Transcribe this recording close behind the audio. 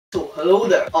Hello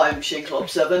there, I'm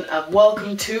Heyyy and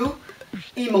welcome to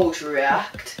Emos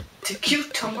React to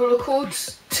cute Tumblr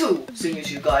quotes 2. Seeing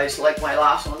as you guys like my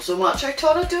last one so much, I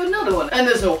thought I'd do another one. And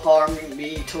there's no harm in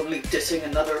me totally dissing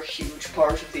another huge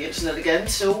part of the internet again,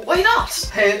 so why not?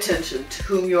 Pay attention to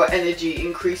whom your energy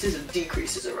increases and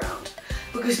decreases around.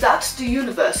 Because that's the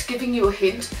universe giving you a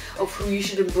hint of who you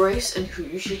should embrace and who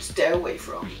you should stay away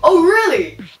from. Oh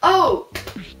really? Oh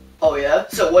yeah?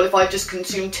 So what if I just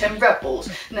consumed 10 Red Bulls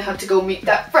and I have to go meet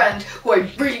that friend who I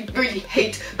really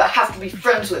hate but have to be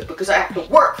friends with because I have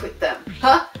to work with them?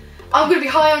 Huh? I'm gonna be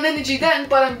high on energy then,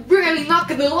 but I'm really not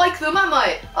gonna like them, am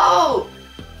I?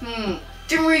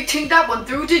 Didn't really think that one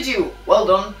through, did you? Well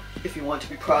done. If you want to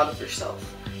be proud of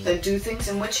yourself, then do things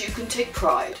in which you can take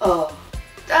pride. Oh,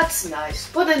 that's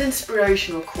nice. What an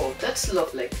inspirational quote. That's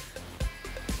lovely.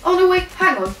 Oh no wait,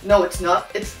 hang on. No it's not,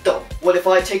 it's dumb. What if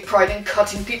I take pride in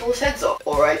cutting people's heads off?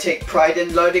 Or I take pride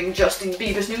in learning Justin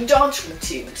Bieber's new dance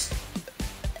routines?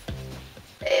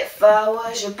 If I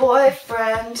was your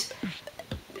boyfriend,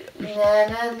 na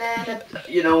na na na.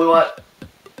 You know what?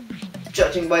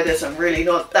 Judging by this, I'm really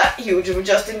not that huge of a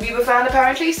Justin Bieber fan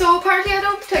apparently, so apparently I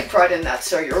don't take pride in that,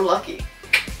 so you're lucky.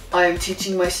 I am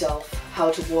teaching myself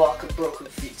how to walk on broken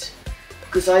feet,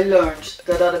 because I learned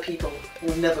that other people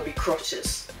will never be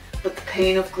crutches, but the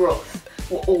pain of growth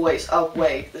will always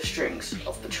outweigh the strings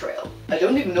of betrayal. I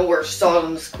don't even know where I saw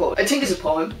this quote. I think it's a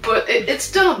poem, but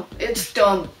it's dumb. It's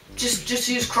dumb. Just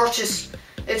use crutches.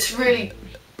 It's really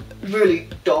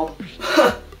dumb.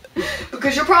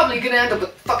 Because you're probably gonna end up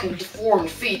with fucking deformed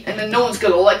feet, and then no one's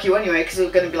gonna like you anyway, because they're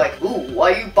gonna be like, ooh,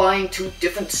 why are you buying 2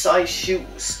 different size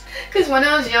shoes? Because when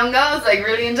I was younger, I was like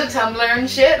really into Tumblr and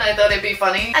shit, and I thought it'd be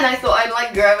funny, and I thought I'd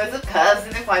like grab as a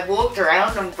cousin if I walked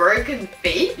around on broken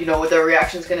feet. You know what their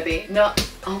reaction's gonna be? No,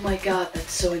 oh my god,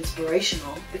 that's so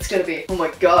inspirational. It's gonna be, oh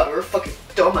my god, you're a fucking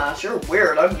dumbass, you're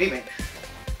weird, I'm leaving.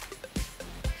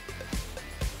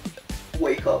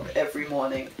 Wake up every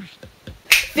morning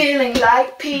feeling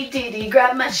like P. Diddy,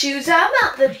 grab my shoes, I'm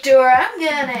out the door, I'm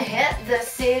gonna hit the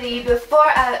city before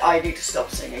I need to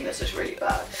stop singing, this is really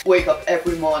bad. Wake up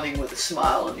every morning with a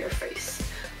smile on your face.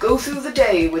 Go through the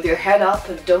day with your head up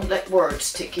and don't let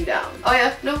words take you down. Oh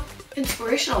yeah, no,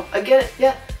 inspirational, I get it,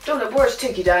 yeah. Don't let words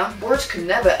take you down. Words can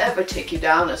never ever take you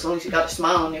down as long as you got a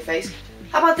smile on your face.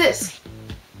 How about this?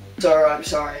 Sir, I'm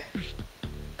sorry,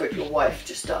 but your wife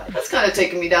just died. That's kind of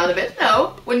taking me down a bit.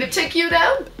 No, wouldn't it take you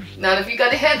down? Not if you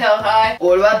got a head held high.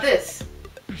 What about this?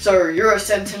 Sir, you're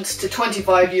sentenced to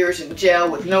 25 years in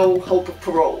jail with no hope of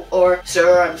parole. Or,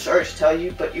 sir, I'm sorry to tell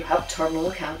you, but you have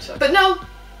terminal cancer. But no,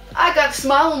 I got a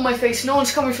smile on my face. No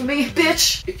one's coming for me,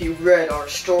 bitch. If you read our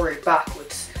story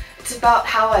backwards, it's about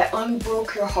how I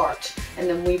unbroke your heart, and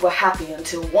then we were happy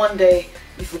until one day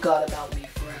you forgot about me.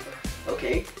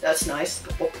 Okay, that's nice,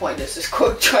 but what point is this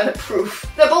quote trying to prove?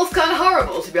 They're both kind of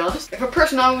horrible, to be honest. If a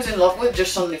person I was in love with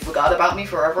just suddenly forgot about me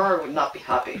forever, I would not be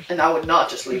happy. And I would not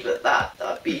just leave it at that.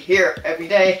 I'd be here every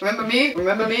day. Remember me?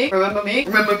 Remember me? Remember me?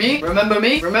 Remember me? Remember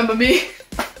me? Remember me?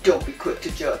 Don't be quick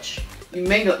to judge. You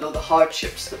may not know the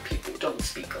hardships that people don't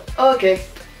speak of. Okay,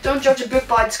 don't judge a book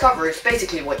by its cover is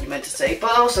basically what you meant to say,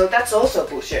 but also, that's also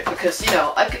bullshit, because, you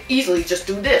know, I could easily just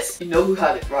do this. You know who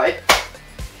had it right?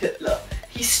 Hitler.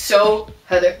 He so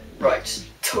had it right.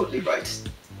 Totally right.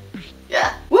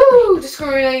 Yeah. Woo!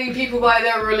 Discriminating people by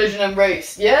their religion and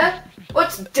race. Yeah?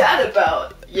 What's that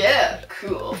about? Yeah,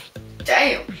 cool.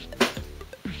 Damn.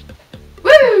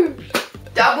 Woo!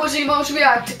 That was Emos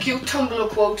React to cute Tumblr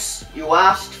quotes. You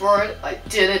asked for it. I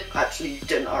did it. Actually, you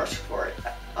didn't ask for it.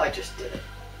 I just did it.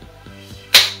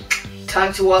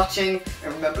 Thanks for watching,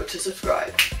 and remember to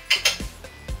subscribe.